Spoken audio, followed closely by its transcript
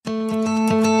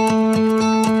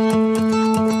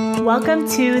Welcome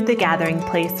to The Gathering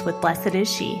Place with Blessed Is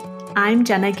She. I'm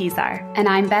Jenna Gizar. And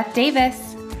I'm Beth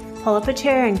Davis. Pull up a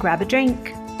chair and grab a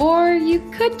drink. Or you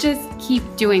could just keep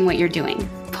doing what you're doing.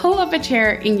 Pull up a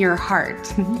chair in your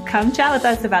heart. Come chat with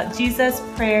us about Jesus,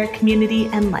 prayer, community,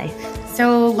 and life.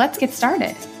 So let's get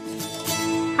started.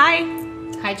 Hi.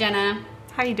 Hi, Jenna.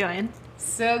 How you doing?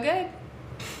 So good.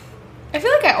 I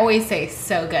feel like I always say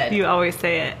so good. You always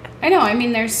say it. I know. I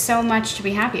mean, there's so much to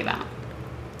be happy about.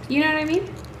 You know what I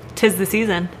mean? 'Tis the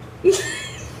season. Is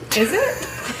it?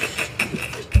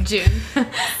 June.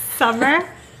 Summer.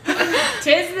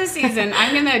 'Tis the season.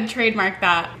 I'm going to trademark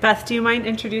that. Beth, do you mind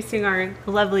introducing our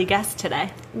lovely guest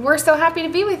today? We're so happy to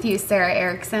be with you, Sarah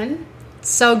Erickson.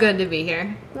 So good to be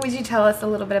here. Would you tell us a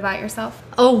little bit about yourself?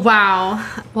 Oh, wow.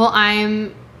 Well,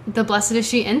 I'm the Blessed Is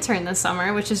She intern this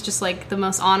summer, which is just like the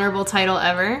most honorable title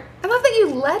ever. I love that you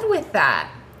led with that.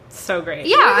 So great.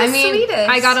 Yeah, You're the I mean, sweetest.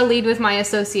 I got to lead with my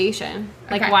association.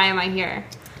 Like, Okay. why am I here?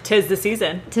 'Tis the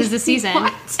season. 'Tis the season.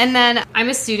 What? And then I'm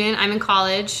a student. I'm in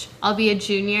college. I'll be a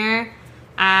junior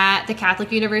at the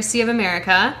Catholic University of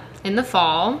America in the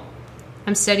fall.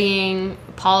 I'm studying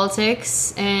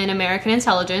politics and American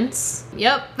intelligence.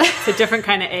 Yep. It's a different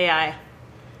kind of AI.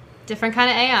 Different kind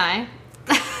of AI.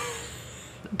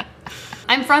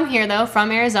 I'm from here, though,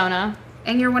 from Arizona.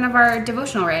 And you're one of our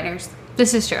devotional writers,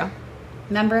 This is true.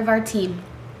 member of our team.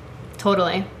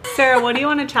 Totally. Sarah, what do you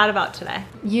want to chat about today?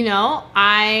 You know,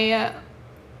 I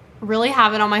really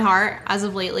have it on my heart as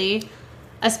of lately,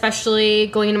 especially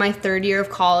going into my third year of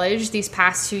college these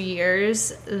past 2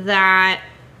 years, that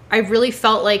I really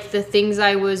felt like the things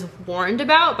I was warned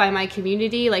about by my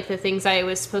community, like the things I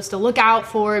was supposed to look out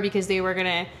for because they were going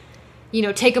to, you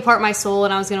know, take apart my soul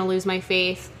and I was going to lose my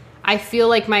faith. I feel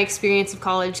like my experience of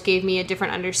college gave me a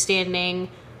different understanding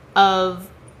of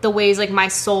the ways like my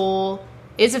soul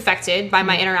is affected by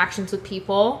my interactions with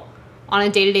people on a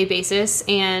day-to-day basis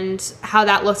and how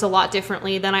that looks a lot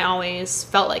differently than I always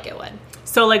felt like it would.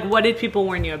 So, like, what did people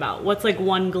warn you about? What's, like,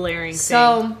 one glaring thing?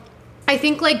 So I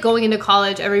think, like, going into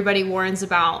college, everybody warns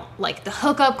about, like, the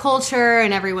hookup culture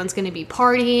and everyone's going to be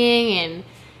partying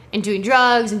and doing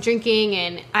drugs and drinking.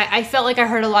 And I felt like I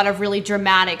heard a lot of really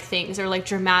dramatic things or, like,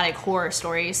 dramatic horror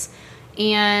stories.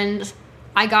 And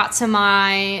I got to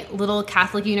my little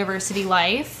Catholic university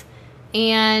life,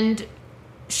 and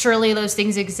surely those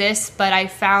things exist, but I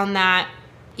found that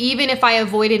even if I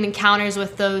avoided encounters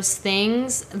with those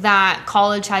things, that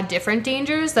college had different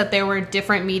dangers, that there were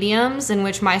different mediums in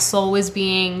which my soul was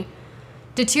being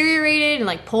deteriorated and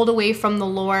like pulled away from the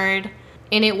Lord.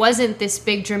 And it wasn't this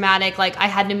big dramatic, like I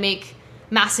had to make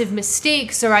massive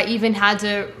mistakes or I even had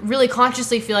to really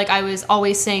consciously feel like I was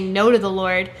always saying no to the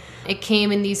Lord. It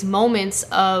came in these moments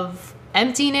of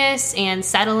emptiness and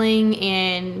settling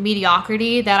in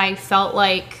mediocrity that I felt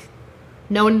like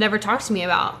no one had ever talked to me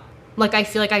about. Like, I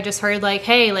feel like I just heard, like,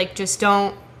 hey, like, just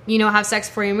don't, you know, have sex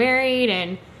before you're married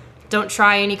and don't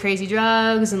try any crazy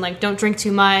drugs and, like, don't drink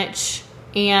too much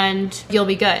and you'll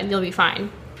be good. You'll be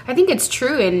fine. I think it's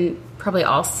true in probably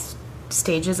all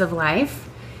stages of life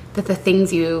that the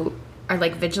things you are,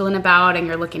 like, vigilant about and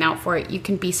you're looking out for, you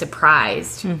can be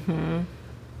surprised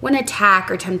when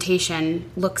attack or temptation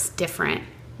looks different.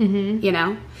 You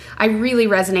know, I really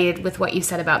resonated with what you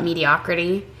said about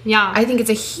mediocrity. Yeah. I think it's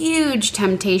a huge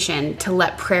temptation to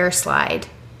let prayer slide.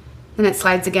 Then it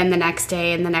slides again the next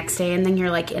day and the next day, and then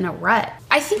you're like in a rut.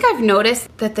 I think I've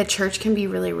noticed that the church can be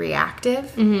really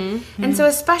reactive. And so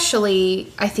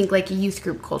especially, I think, like youth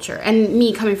group culture, and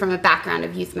me coming from a background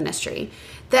of youth ministry,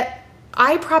 that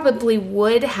I probably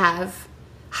would have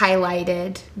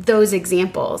highlighted those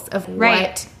examples of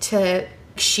what to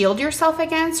shield yourself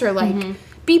against or like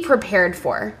be prepared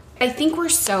for. I think we're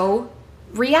so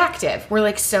reactive. We're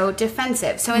like so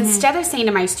defensive. So instead of saying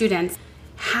to my students,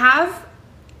 have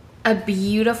a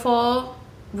beautiful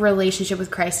relationship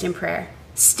with Christ in prayer,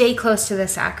 stay close to the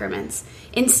sacraments.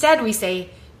 Instead, we say,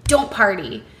 don't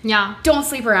party. Yeah. Don't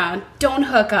sleep around. Don't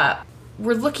hook up.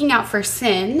 We're looking out for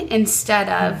sin instead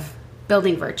of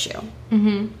building virtue.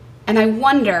 And I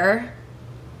wonder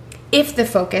if the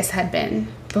focus had been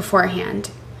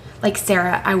beforehand, like,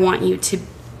 Sarah, I want you to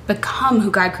become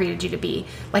who God created you to be.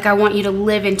 Like, I want you to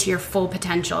live into your full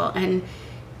potential and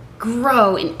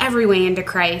grow in every way into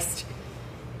Christ.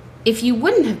 If you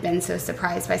wouldn't have been so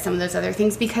surprised by some of those other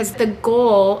things, because the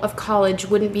goal of college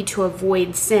wouldn't be to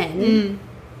avoid sin,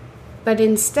 but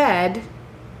instead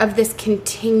of this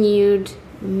continued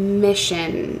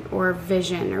mission or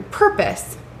vision or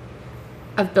purpose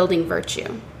of building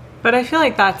virtue. But I feel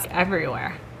like that's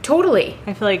everywhere. Totally.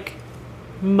 I feel like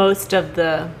most of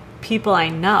the people I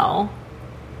know,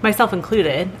 myself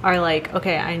included, are like,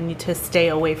 okay, I need to stay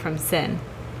away from sin.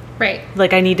 Right.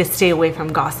 Like, I need to stay away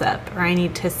from gossip, or I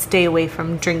need to stay away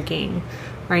from drinking,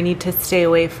 or I need to stay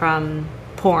away from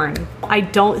porn. I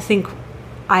don't think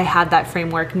I had that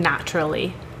framework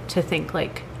naturally to think,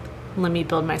 like, let me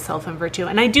build myself in virtue.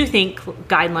 And I do think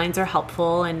guidelines are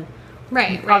helpful, and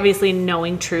Right. obviously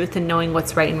knowing truth and knowing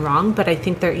what's right and wrong. But I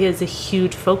think there is a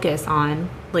huge focus on,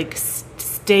 like,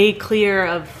 stay clear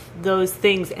of those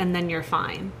things and then you're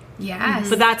fine. Yes.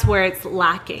 But that's where it's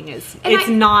lacking. It's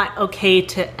not okay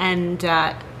to end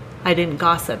at, I didn't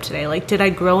gossip today. Like, did I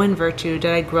grow in virtue?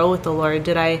 Did I grow with the Lord?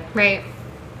 Right.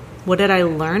 What did I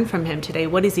learn from him today?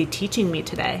 What is he teaching me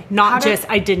today? Not just,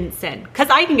 I didn't sin. Because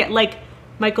I can get, like,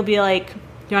 Mike will be like,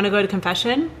 you want to go to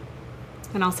confession?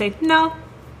 And I'll say, no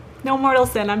mortal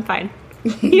sin, I'm fine.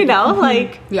 You know,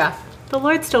 like, yeah, the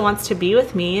Lord still wants to be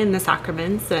with me in the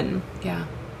sacraments. And yeah.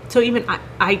 so even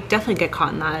I definitely get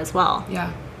caught in that as well.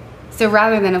 Yeah. So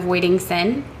rather than avoiding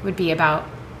sin, would be about,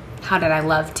 how did I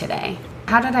love today?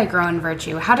 How did I grow in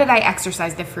virtue? How did I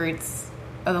exercise the fruits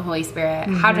of the Holy Spirit?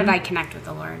 Mm-hmm. How did I connect with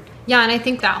the Lord? Yeah, and I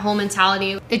think that whole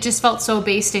mentality, it just felt so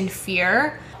based in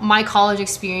fear. My college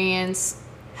experience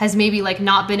has maybe, like,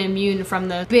 not been immune from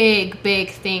the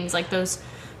big things, like those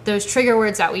trigger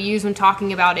words that we use when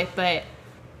talking about it. But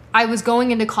I was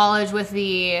going into college with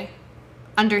the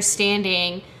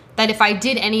understanding that if I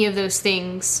did any of those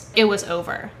things, it was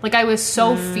over. Like, I was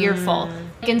so fearful.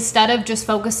 Like, instead of just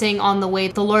focusing on the way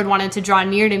the Lord wanted to draw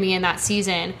near to me in that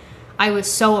season, I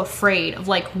was so afraid of,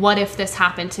 like, what if this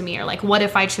happened to me? Or, like, what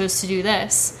if I chose to do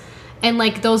this? And,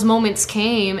 like, those moments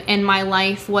came and my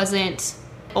life wasn't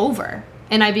over.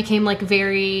 And I became, like,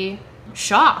 very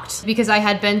shocked because I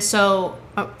had been so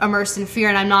immersed in fear.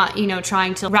 And I'm not,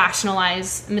 trying to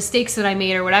rationalize mistakes that I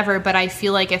made or whatever, but I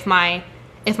feel like if my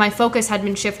focus had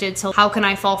been shifted to how can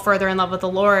I fall further in love with the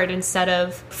Lord, instead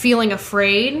of feeling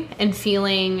afraid and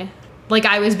feeling like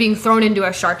I was being thrown into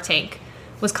a shark tank,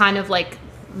 was kind of like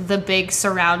the big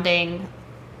surrounding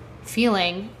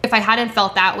feeling. If I hadn't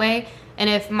felt that way, and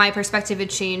if my perspective had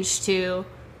changed to,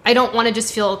 I don't want to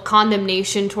just feel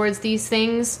condemnation towards these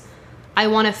things, I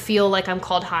want to feel like I'm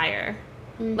called higher.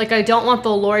 Like, I don't want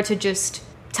the Lord to just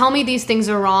tell me these things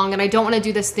are wrong, and I don't want to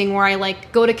do this thing where I,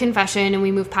 like, go to confession and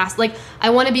we move past. Like, I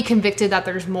want to be convicted that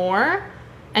there's more,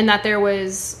 and that there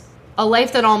was a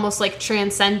life that almost, like,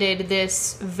 transcended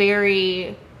this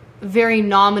very, very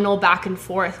nominal back and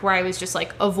forth where I was just,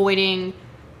 like, avoiding,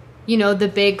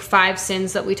 the big 5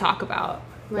 sins that we talk about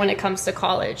when it comes to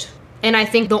college. And I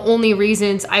think the only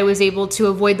reasons I was able to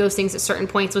avoid those things at certain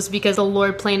points was because the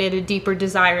Lord planted a deeper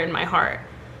desire in my heart.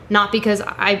 Not because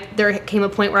there came a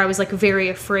point where I was, like, very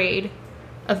afraid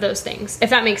of those things, if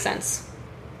that makes sense.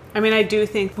 I mean, I do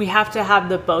think we have to have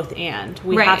the both and.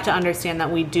 We have to understand that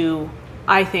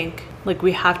I think, like,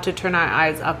 we have to turn our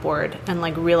eyes upward and,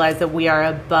 like, realize that we are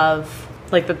above,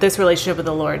 like, that this relationship with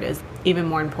the Lord is even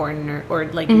more important or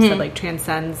like you said, like,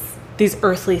 transcends these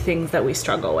earthly things that we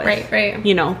struggle with. Right.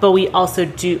 But we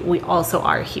also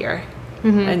are here.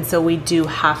 And so we do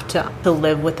have to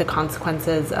live with the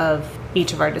consequences of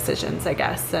each of our decisions, I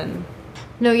guess. And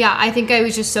no, yeah, I think I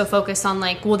was just so focused on,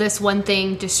 like, will this one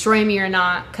thing destroy me or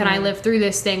not? Can I live through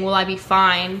this thing? Will I be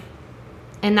fine?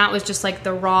 And that was just, like,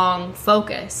 the wrong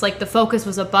focus. Like, the focus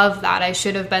was above that. I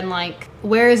should have been like,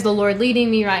 where is the Lord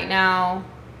leading me right now?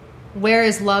 Where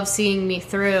is love seeing me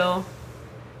through?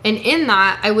 And in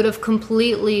that, I would have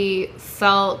completely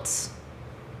felt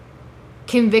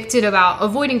convicted about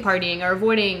avoiding partying or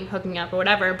avoiding hooking up or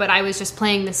whatever, but I was just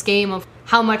playing this game of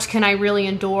how much can I really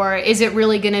endure? Is it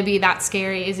really going to be that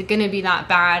scary? Is it going to be that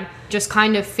bad? Just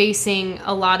kind of facing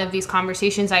a lot of these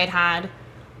conversations I had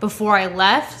before I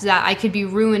left, that I could be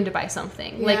ruined by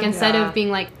something. Like, instead of being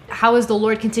like, how is the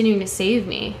Lord continuing to save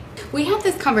me? We had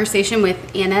this conversation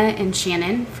with Anna and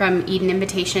Shannon from Eden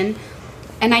Invitation,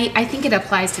 and I think it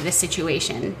applies to this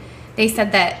situation. They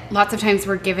said that lots of times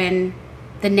we're given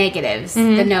the negatives,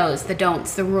 the no's, the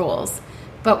don'ts, the rules.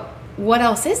 But what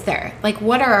else is there? Like,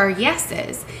 what are our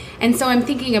yeses? And so I'm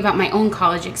thinking about my own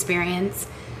college experience,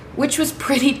 which was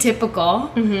pretty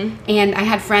typical. And I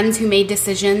had friends who made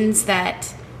decisions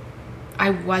that I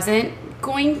wasn't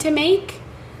going to make,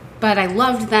 but I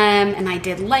loved them and I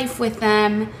did life with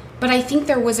them. But I think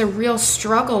there was a real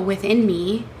struggle within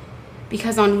me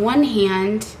because on one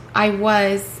hand, I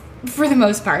was, for the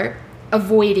most part,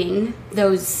 avoiding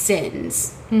those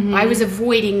sins. I was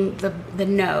avoiding the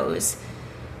no's.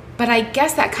 But I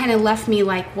guess that kind of left me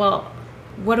like, well,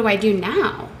 what do I do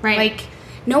now? Right. Like,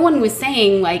 no one was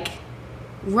saying, like,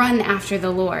 run after the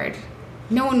Lord.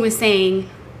 No one was saying,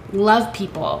 love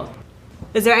people.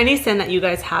 Is there any sin that you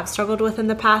guys have struggled with in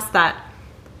the past that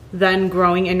then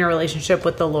growing in your relationship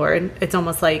with the Lord, it's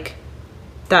almost like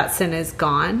that sin is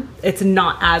gone. It's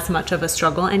not as much of a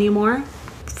struggle anymore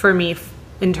for me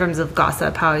in terms of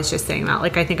gossip, how I was just saying that.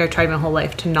 Like, I think I've tried my whole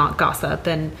life to not gossip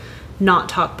and not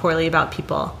talk poorly about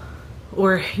people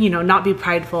or, not be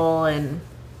prideful. And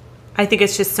I think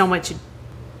it's just so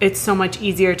much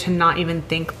easier to not even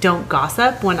think don't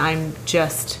gossip when I'm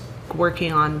just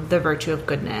working on the virtue of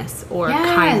goodness or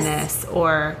kindness,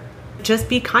 or just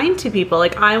be kind to people.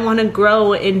 Like, I want to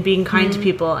grow in being kind to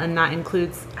people, and that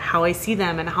includes how I see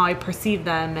them and how I perceive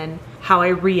them and how I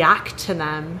react to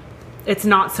them. It's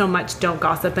not so much don't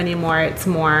gossip anymore. It's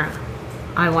more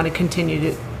I want to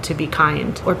continue to be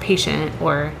kind or patient.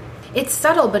 Or it's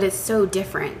subtle, but it's so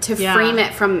different to frame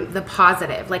it from the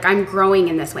positive. Like, I'm growing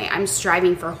in this way. I'm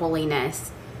striving for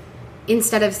holiness.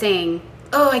 Instead of saying,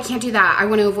 oh, I can't do that, I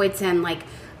want to avoid sin. Like,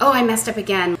 oh, I messed up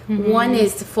again. One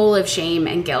is full of shame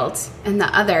and guilt, and the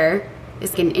other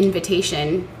is an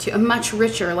invitation to a much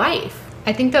richer life.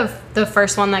 I think the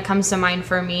first one that comes to mind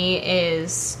for me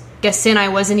is a sin I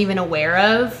wasn't even aware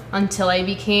of until I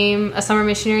became a summer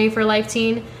missionary for Life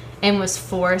Teen and was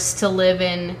forced to live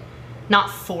in,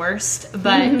 not forced,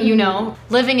 but,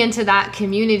 living into that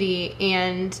community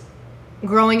and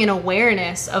growing in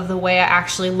awareness of the way I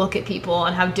actually look at people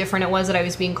and how different it was that I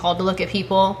was being called to look at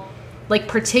people. Like,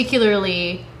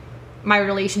 particularly my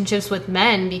relationships with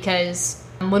men, because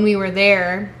when we were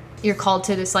there, you're called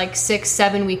to this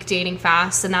 6-7 week dating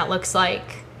fast, and that looks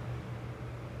like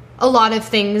a lot of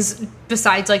things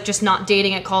besides just not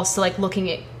dating. It calls to looking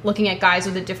at guys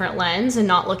with a different lens and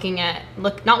not looking at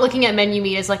men you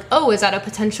meet as oh, is that a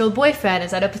potential boyfriend,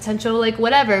 is that a potential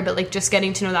whatever, but just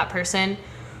getting to know that person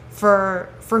for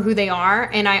who they are.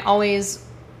 And I always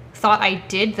thought I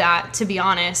did that, to be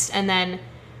honest. And then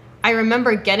I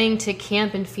remember getting to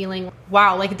camp and feeling,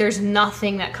 wow, there's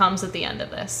nothing that comes at the end of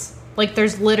this.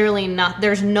 There's literally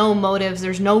there's no motives,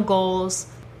 there's no goals.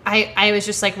 I was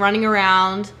just running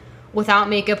around without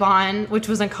makeup on, which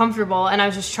was uncomfortable, and I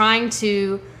was just trying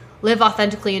to live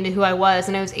authentically into who I was,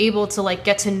 and I was able to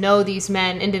get to know these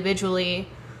men individually,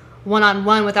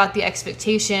 one-on-one, without the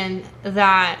expectation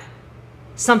that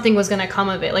something was going to come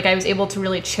of it. I was able to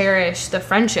really cherish the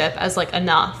friendship as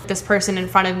enough. This person in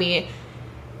front of me,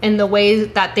 in the way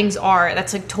that things are,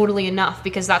 that's totally enough,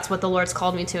 because that's what the Lord's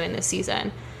called me to in this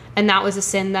season. And that was a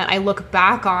sin that I look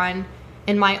back on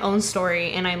in my own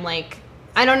story, and I'm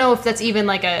I don't know if that's even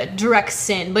a direct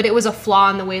sin, but it was a flaw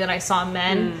in the way that I saw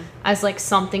men as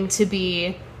something to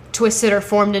be twisted or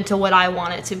formed into what I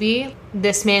want it to be.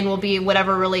 This man will be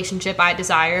whatever relationship I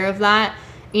desire of that,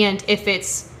 and if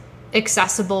it's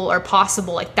accessible or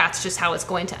possible, that's just how it's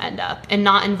going to end up. And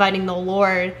not inviting the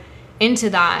Lord into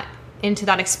that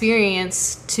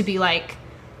experience to be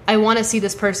I want to see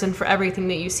this person for everything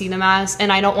that you see them as, and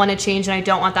I don't want to change, and I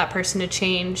don't want that person to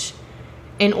change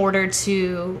in order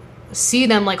to see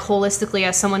them holistically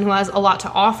as someone who has a lot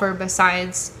to offer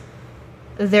besides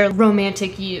their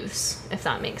romantic use, if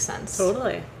that makes sense.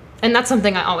 Totally. And that's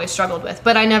something I always struggled with,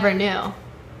 but I never knew,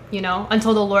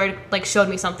 until the Lord showed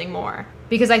me something more.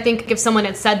 Because I think if someone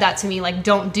had said that to me,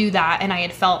 don't do that, and I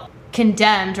had felt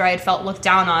condemned or I had felt looked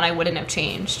down on, I wouldn't have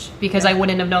changed, because I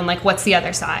wouldn't have known what's the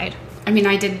other side. I mean,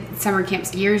 I did summer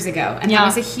camps years ago, and that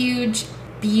was a huge,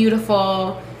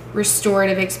 beautiful,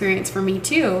 restorative experience for me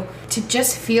too, to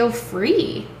just feel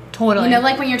free. Totally.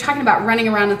 When you're talking about running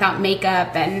around without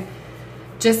makeup and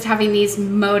just having these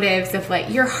motives of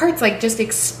your heart's just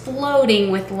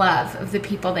exploding with love of the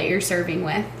people that you're serving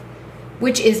with,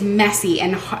 which is messy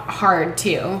and hard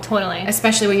too. Totally.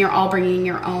 Especially when you're all bringing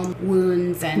your own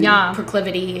wounds and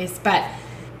proclivities. But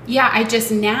I just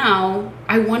now,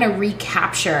 I want to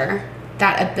recapture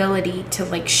that ability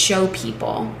to show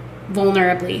people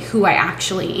vulnerably who I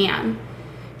actually am.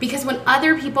 Because when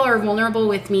other people are vulnerable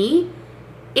with me,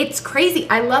 it's crazy.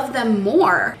 I love them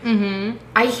more.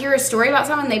 I hear a story about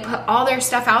someone, they put all their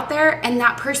stuff out there, and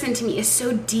that person to me is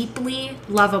so deeply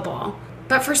lovable.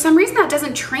 But for some reason that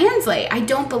doesn't translate. I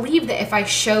don't believe that if I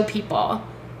show people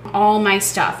all my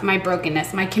stuff, my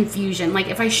brokenness, my confusion,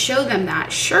 if I show them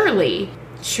that, surely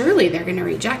they're going to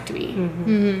reject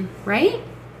me. Right?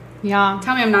 Yeah.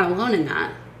 Tell me I'm not alone in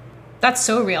that. That's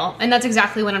so real. And that's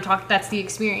exactly what I'm talking. That's the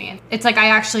experience. It's I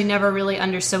actually never really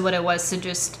understood what it was to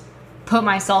just put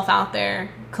myself out there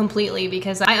completely,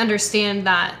 because I understand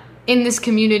that in this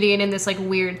community and in this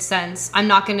weird sense, I'm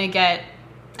not going to get,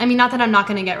 not that I'm not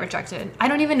going to get rejected. I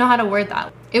don't even know how to word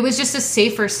that. It was just a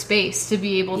safer space to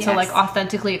be able to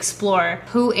authentically explore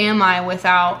who am I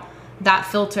without that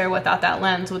filter, without that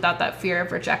lens, without that fear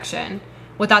of rejection,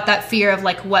 without that fear of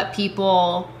what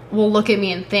people will look at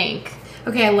me and think.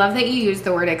 Okay, I love that you use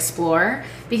the word explore,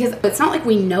 because it's not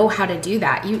we know how to do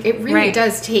that. It really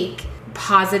does take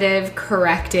positive,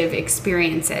 corrective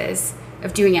experiences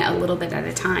of doing it a little bit at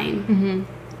a time.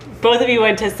 Mm-hmm. Both of you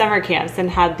went to summer camps and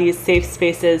had these safe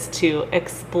spaces to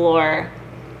explore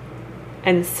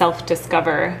and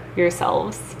self-discover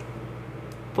yourselves.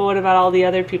 But what about all the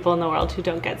other people in the world who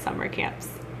don't get summer camps?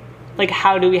 Like,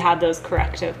 how do we have those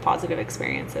corrective, positive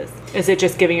experiences? Is it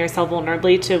just giving yourself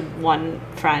vulnerably to one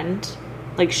friend?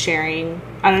 Like sharing?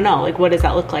 I don't know. Like, what does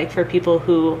that look like for people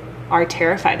who are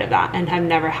terrified of that and have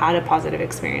never had a positive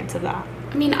experience of that?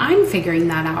 I mean, I'm figuring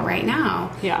that out right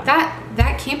now. Yeah.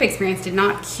 That camp experience did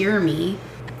not cure me.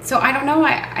 So I don't know.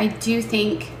 I do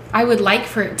think I would like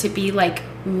for it to be like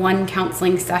one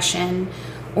counseling session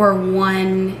or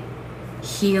one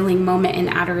healing moment in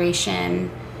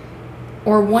adoration,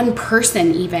 or one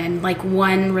person, even like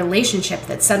one relationship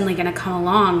that's suddenly going to come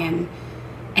along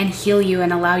and heal you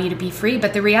and allow you to be free.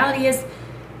 But the reality is,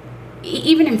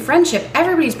 even in friendship,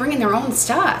 everybody's bringing their own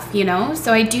stuff, you know?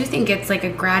 So I do think it's like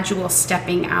a gradual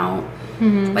stepping out.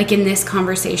 Mm-hmm. Like in this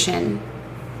conversation,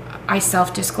 I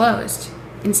self-disclosed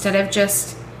instead of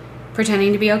just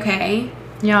pretending to be okay.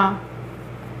 Yeah.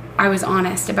 I was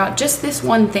honest about just this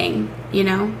one thing, you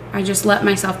know? I just let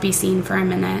myself be seen for a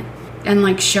minute and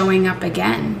like showing up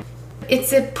again.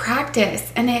 It's a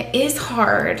practice and it is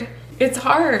hard. It's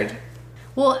hard.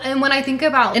 Well, and when I think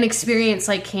about an experience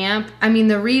like camp, I mean,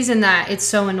 the reason that it's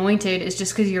so anointed is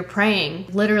just because you're praying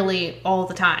literally all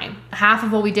the time. Half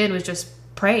of what we did was just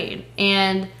prayed.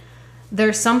 And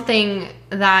there's something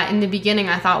that in the beginning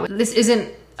I thought, this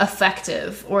isn't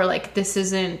effective, or like this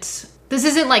isn't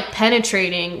like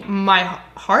penetrating my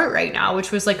heart right now,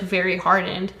 which was like very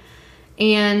hardened.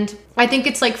 And I think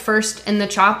it's like first in the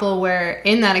chapel where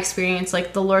in that experience,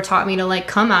 like the Lord taught me to like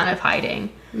come out of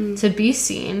hiding, to be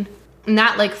seen. And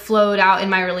that like flowed out in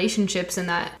my relationships, and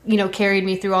that, you know, carried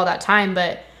me through all that time.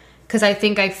 But because I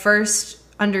think I first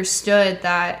understood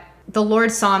that the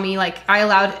Lord saw me, like I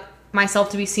allowed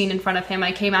myself to be seen in front of him.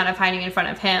 I came out of hiding in front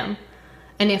of him.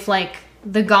 And if like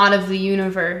the God of the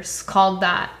universe called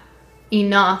that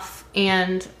enough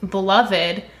and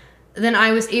beloved, then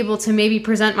I was able to maybe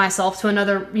present myself to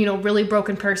another, you know, really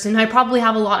broken person I probably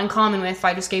have a lot in common with if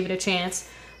I just gave it a chance.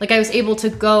 Like I was able to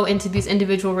go into these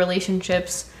individual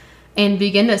relationships and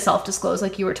begin to self-disclose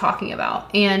like you were talking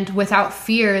about, and without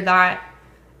fear that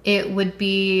it would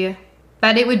be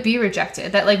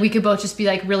rejected, that like we could both just be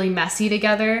like really messy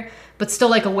together but still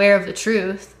like aware of the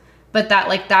truth, but that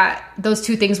like that those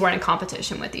two things weren't in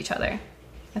competition with each other,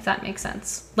 if that makes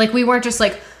sense. Like we weren't just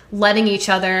like letting each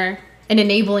other and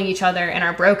enabling each other in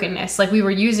our brokenness. Like we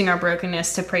were using our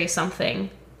brokenness to praise something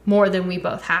more than we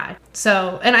both had.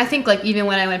 So, and I think like even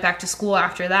when I went back to school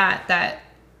after that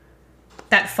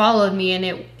followed me,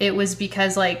 and it was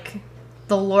because like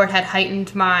the Lord had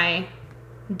heightened my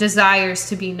desires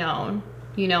to be known,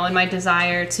 you know, and my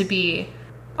desire to be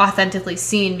authentically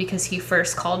seen, because he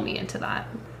first called me into that.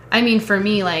 I mean, for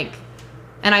me, like,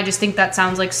 and I just think that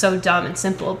sounds like so dumb and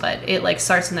simple, but it like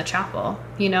starts in the chapel,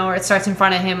 you know, or it starts in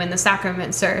front of him in the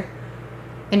sacraments or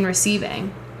in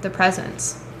receiving the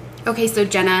presence. Okay, so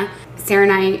Jenna, Sarah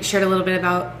and I shared a little bit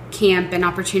about camp and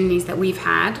opportunities that we've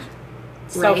had.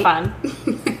 So right? fun.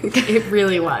 It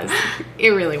really was.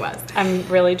 It really was. I'm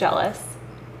really jealous.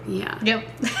 Yeah. Yep.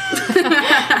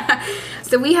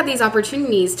 So we had these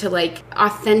opportunities to like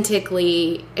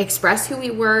authentically express who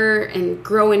we were and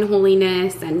grow in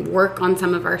holiness and work on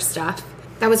some of our stuff.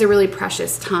 That was a really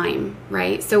precious time,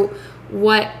 right? So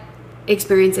what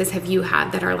experiences have you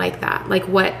had that are like that? Like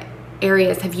what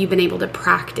areas have you been able to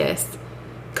practice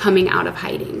coming out of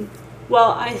hiding?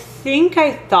 Well, I think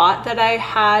I thought that I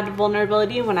had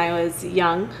vulnerability when I was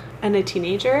young and a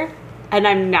teenager. And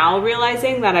I'm now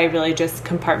realizing that I really just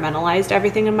compartmentalized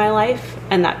everything in my life,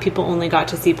 and that people only got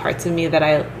to see parts of me that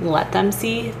I let them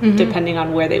see, depending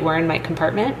on where they were in my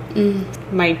compartment.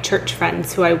 My church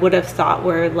friends, who I would have thought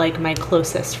were like my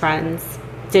closest friends,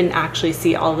 didn't actually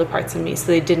see all the parts of me, so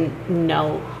they didn't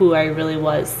know who I really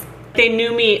was. They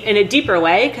knew me in a deeper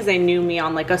way because they knew me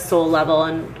on like a soul level,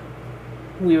 and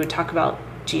we would talk about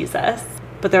Jesus.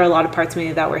 But there are a lot of parts of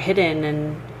me that were hidden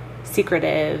and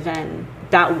secretive, and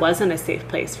that wasn't a safe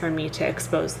place for me to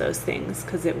expose those things,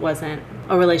 because it wasn't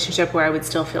a relationship where I would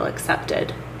still feel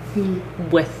accepted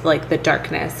with like the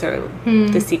darkness or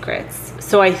the secrets.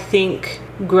 So I think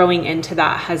growing into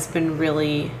that has been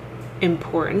really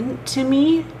important to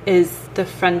me, is the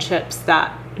friendships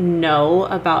that know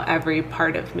about every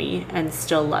part of me and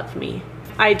still love me.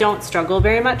 I don't struggle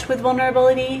very much with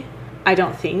vulnerability. I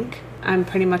don't think. I'm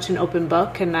pretty much an open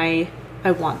book, and I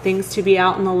want things to be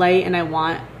out in the light, and I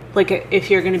want, like,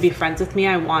 if you're going to be friends with me,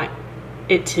 I want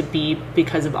it to be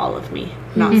because of all of me,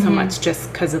 not so much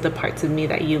just because of the parts of me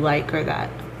that you like or that.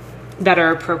 that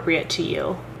are appropriate to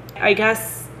you. I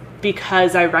guess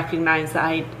because I recognize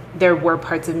that there were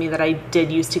parts of me that I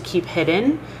did used to keep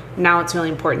hidden, now it's really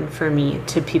important for me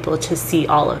to people to see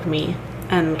all of me.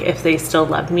 And if they still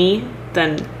love me,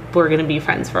 then we're going to be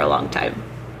friends for a long time.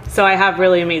 So I have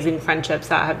really amazing friendships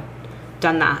that have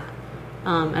done that.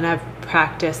 And I've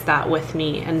practiced that with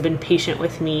me and been patient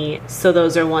with me. So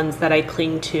those are ones that I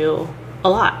cling to a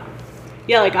lot.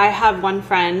 Yeah, like I have one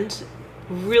friend,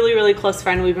 really, really close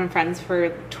friend. We've been friends for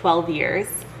 12 years.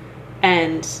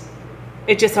 And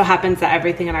it just so happens that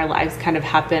everything in our lives kind of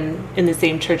happen in the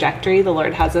same trajectory. The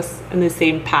Lord has us in the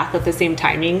same path at the same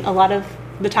timing a lot of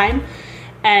the time.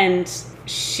 And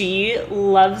she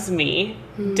loves me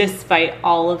despite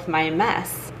all of my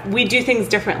mess. We do things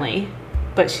differently,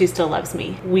 but she still loves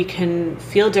me. We can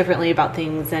feel differently about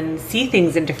things and see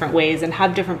things in different ways and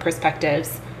have different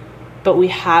perspectives, but we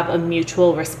have a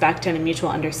mutual respect and a mutual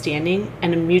understanding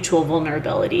and a mutual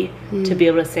vulnerability to be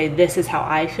able to say, this is how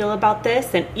I feel about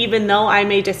this. And even though I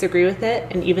may disagree with it,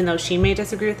 and even though she may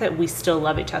disagree with it, we still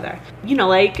love each other. You know,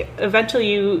 like eventually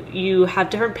you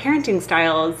have different parenting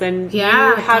styles and you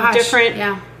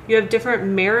have different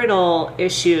marital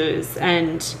issues,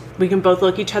 and we can both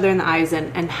look each other in the eyes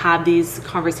and have these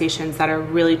conversations that are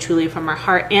really truly from our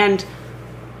heart, and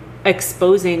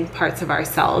exposing parts of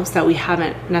ourselves that we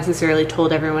haven't necessarily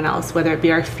told everyone else, whether it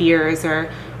be our fears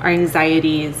or our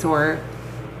anxieties or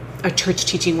a church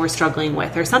teaching we're struggling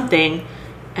with or something,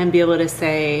 and be able to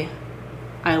say,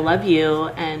 I love you.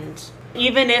 And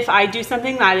even if I do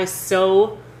something that is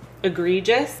so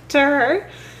egregious to her,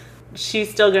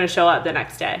 she's still going to show up the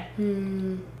next day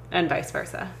and vice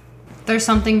versa. There's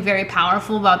something very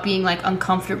powerful about being like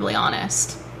uncomfortably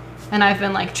honest. And I've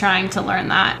been like trying to learn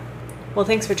that. Well,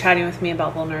 thanks for chatting with me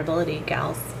about vulnerability,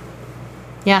 gals.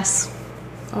 Yes.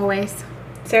 Always.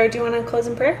 Sarah, do you want to close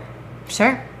in prayer?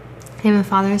 Sure. In the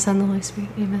Father, Son, and the Holy Spirit.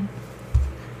 Amen.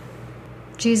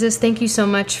 Jesus, thank you so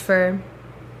much for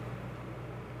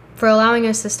allowing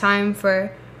us this time,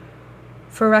 for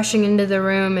rushing into the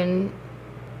room and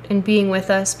being with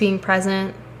us, being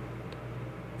present,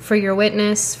 for your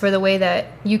witness, for the way that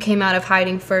you came out of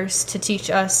hiding first to teach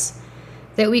us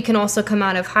that we can also come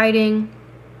out of hiding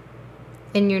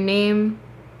in your name,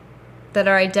 that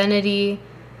our identity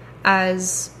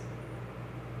as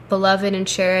beloved and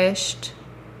cherished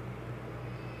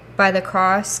by the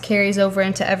cross carries over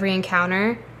into every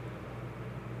encounter.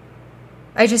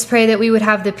 I just pray that we would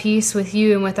have the peace with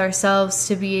you and with ourselves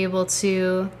to be able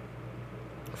to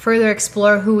further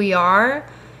explore who we are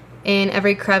in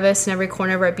every crevice and every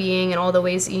corner of our being and all the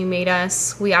ways that you made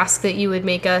us. We ask that you would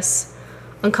make us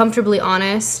uncomfortably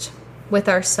honest with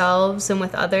ourselves and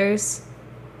with others.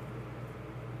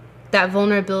 That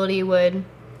vulnerability would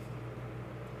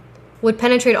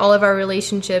penetrate all of our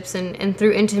relationships, and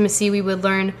through intimacy we would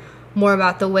learn more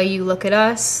about the way you look at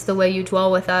us, the way you dwell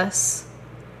with us,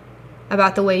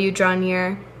 about the way you draw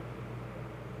near.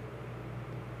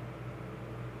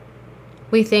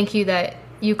 We thank you that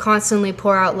you constantly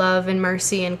pour out love and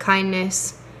mercy and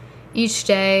kindness each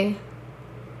day,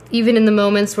 even in the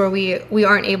moments where we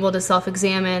aren't able to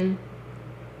self-examine,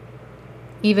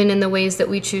 even in the ways that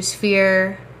we choose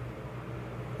fear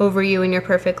over you and your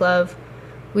perfect love.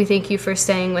 We thank you for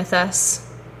staying with us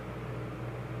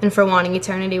and for wanting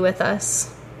eternity with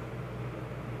us.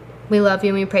 We love you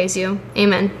and we praise you.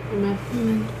 Amen. Amen.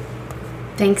 Amen.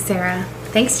 Thanks, Sarah.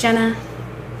 Thanks, Jenna.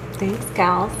 Thanks,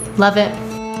 gals. Love it.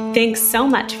 Thanks so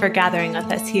much for gathering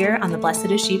with us here on the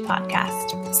Blessed Is She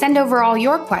podcast. Send over all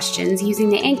your questions using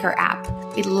the Anchor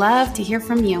app. We'd love to hear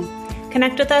from you.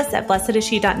 Connect with us at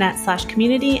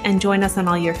blessedisshe.net/community and join us on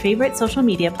all your favorite social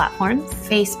media platforms.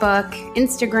 Facebook,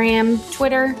 Instagram,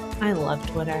 Twitter. I love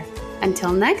Twitter.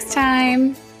 Until next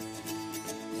time.